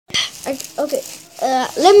Okay.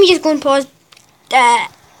 Let me just go and pause.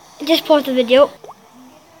 Just pause the video.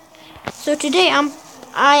 So today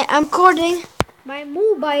I am recording my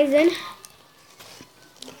mobile.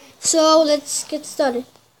 So let's get started.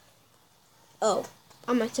 Oh,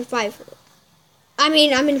 I'm at survival. I'm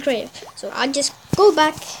in creative. So I'll just go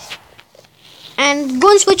back and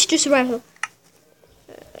go and switch to survival.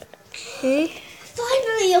 Okay.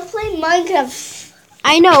 Finally, you're playing Minecraft.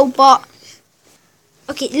 I know, but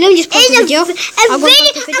okay. Let me just pause the video. A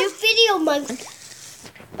video Minecraft.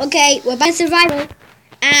 Okay, we're back in survival,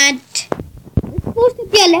 and it's supposed to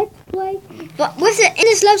be a let's play. But in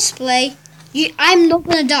this let's play, I'm not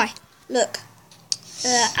gonna die. Look,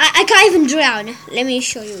 I can't even drown. Let me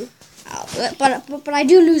show you how. But I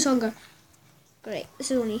do lose hunger. Great.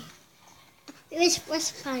 This is only. What's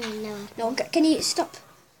fine now? No, can you stop?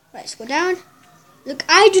 Right, let's go down. Look,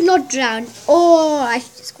 I do not drown. Oh, I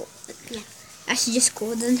should just go. Yeah, I should just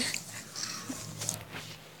go then.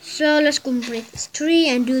 So let's go and break this tree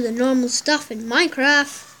and do the normal stuff in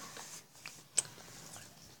Minecraft.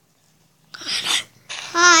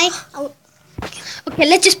 Hi. Okay,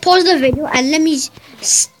 let's just pause the video and let me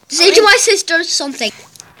say to my sister something.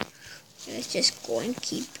 Let's just go and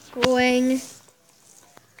keep going.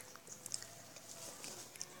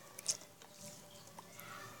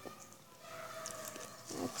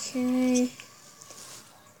 Okay.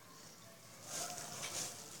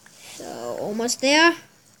 So almost there.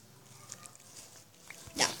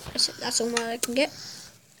 Yeah, that's all I can get.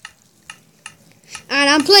 And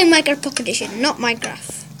I'm playing Minecraft Pocket Edition, not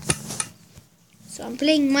Minecraft. So I'm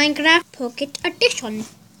playing Minecraft Pocket Edition.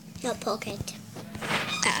 Not Pocket.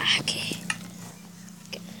 Okay.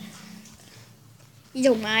 You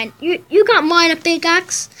don't mind. You can't mine a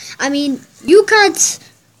pickaxe. I mean, you can't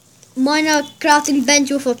mine a crafting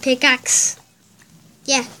bench with a pickaxe.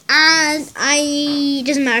 Yeah, and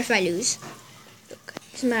doesn't matter if I lose. Look,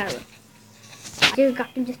 doesn't matter. I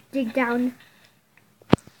can just dig down.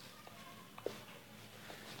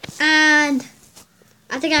 And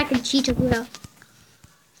I think I can cheat as well.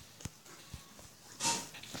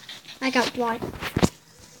 I got fly.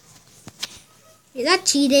 Is that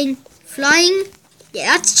cheating? Flying?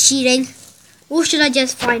 Yeah, that's cheating. Or should I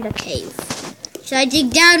just find a cave? Should I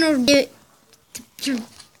dig down or get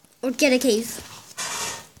a cave?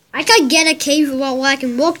 I can't get a cave while I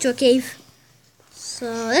can walk to a cave. So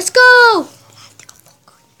let's go!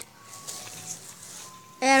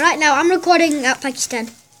 Right now I'm recording at Pakistan.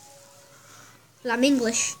 Well, I'm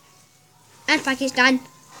English. And Pakistan.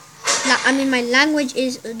 My language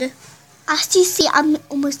is Urdu. As you see, I'm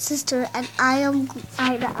Omar's sister, and I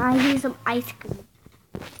need some ice cream.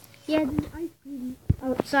 Yeah, there's ice cream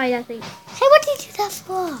outside, I think. Hey, what did you do that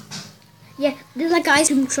for? Yeah, there's like an ice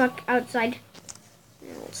cream truck outside.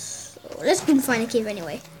 So let's go and find a cave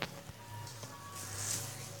anyway.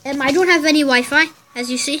 I don't have any Wi-Fi, as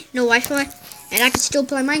you see, no Wi-Fi, and I can still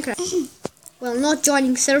play Minecraft. Well, not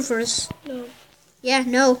joining servers. No. Yeah,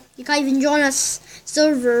 no, you can't even join a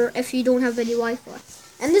server if you don't have any Wi-Fi.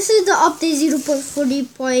 And this is the update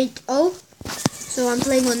 0.40.0, so I'm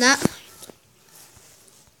playing on that.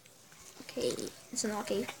 Okay, it's an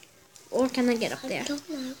cave. Or can I get up there? I don't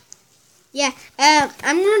know. Yeah,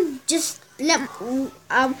 I'm gonna just let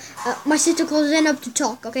my sister calls in up to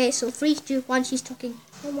talk. Okay, so 3, 2, 1, she's talking.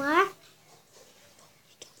 Omar?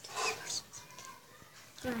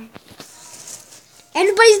 Right.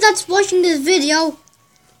 Anybody that's watching this video,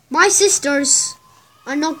 my sisters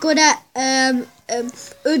are not good at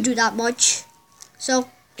Urdu that much. So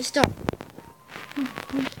stop.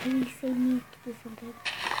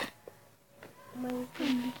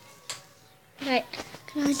 Right.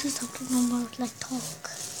 Can I do something Omar like talk?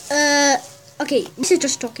 Okay, my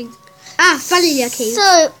sister's talking. Finally a cave.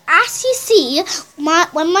 So, as you see,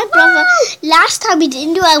 when my brother last time we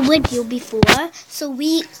didn't do a video before, this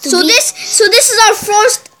is our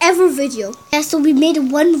first ever video. Yeah, so we made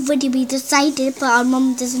one video. We decided, but our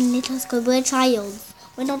mom doesn't let us because we're a child.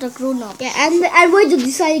 We're not a grown up. Yeah, and we're just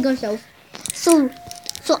deciding ourselves. So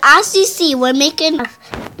as you see, we're making a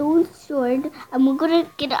stone sword, and we're gonna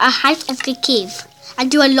get a height of a cave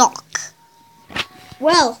and do a lock.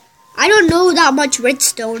 Well, I don't know that much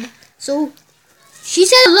redstone. So, she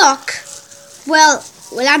said lock. Well,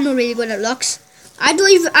 I'm not really good at locks. I'm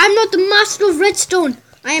not the master of redstone.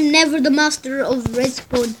 I am never the master of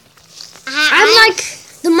redstone. I'm like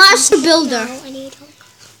the master builder. Now I need talk.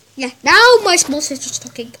 Yeah, now my small sister's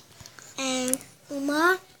talking.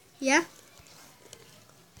 Uma? Yeah?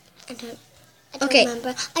 I don't Okay.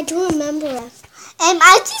 remember. I don't remember.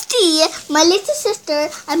 As you see, my little sister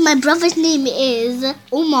and my brother's name is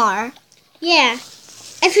Omar. Yeah.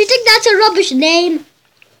 If you think that's a rubbish name,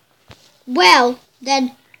 Well,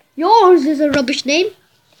 then yours is a rubbish name.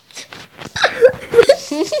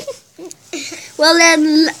 Well,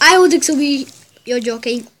 then I don't think so. You're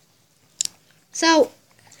joking. So,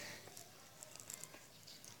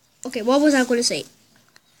 okay, what was I going to say?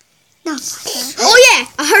 No. Oh yeah,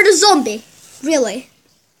 I heard a zombie. Really?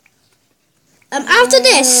 After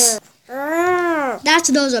this, that's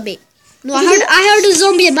no zombie. No, I heard a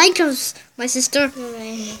zombie in Minecraft, my sister.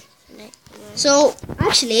 So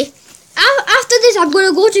actually, after this, I'm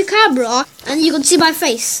gonna go to camera and you can see my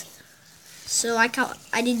face. So I can't.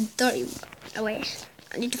 I need 30. Oh wait,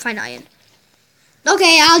 I need to find iron.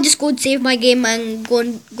 Okay, I'll just go and save my game and go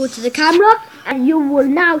to the camera, and you will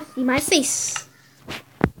now see my face.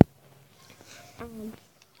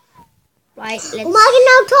 Right, let's. I can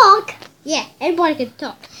now talk. Yeah, everybody can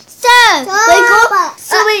talk.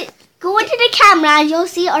 So we go into the camera and you'll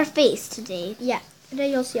see our face today. Yeah, and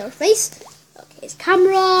then you'll see our face. Okay, it's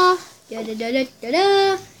camera. And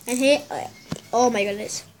here. Oh my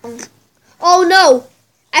goodness. Oh no,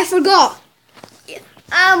 I forgot.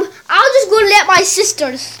 I'll just go let my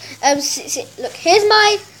sisters. Look, here's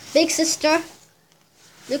my big sister.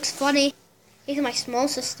 Looks funny. Here's my small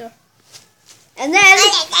sister. And then,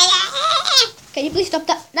 can you please stop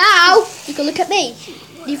that? Now you can look at me.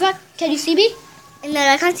 Diva, can you see me? And then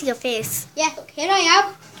I can't see your face. Yeah, look, here I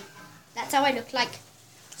am. That's how I look like.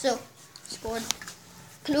 So, just go and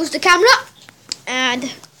close the camera, and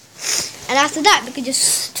after that we can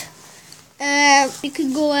just you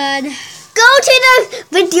can go and go to the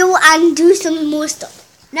video and do some more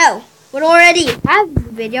stuff. No, we already have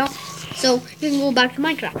the video, so you can go back to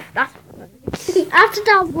Minecraft. That's after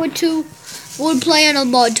that we'll play on a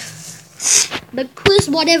mod. The quiz,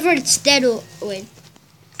 whatever, it's dead or win.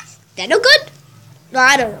 Dead or good? No,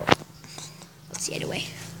 I don't know. Let's see anyway.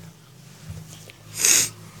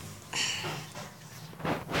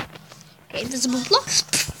 Okay, invisible blocks.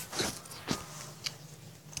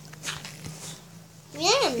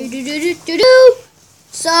 Yeah.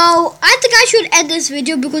 So I think I should end this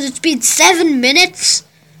video because it's been 7 minutes.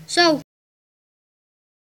 So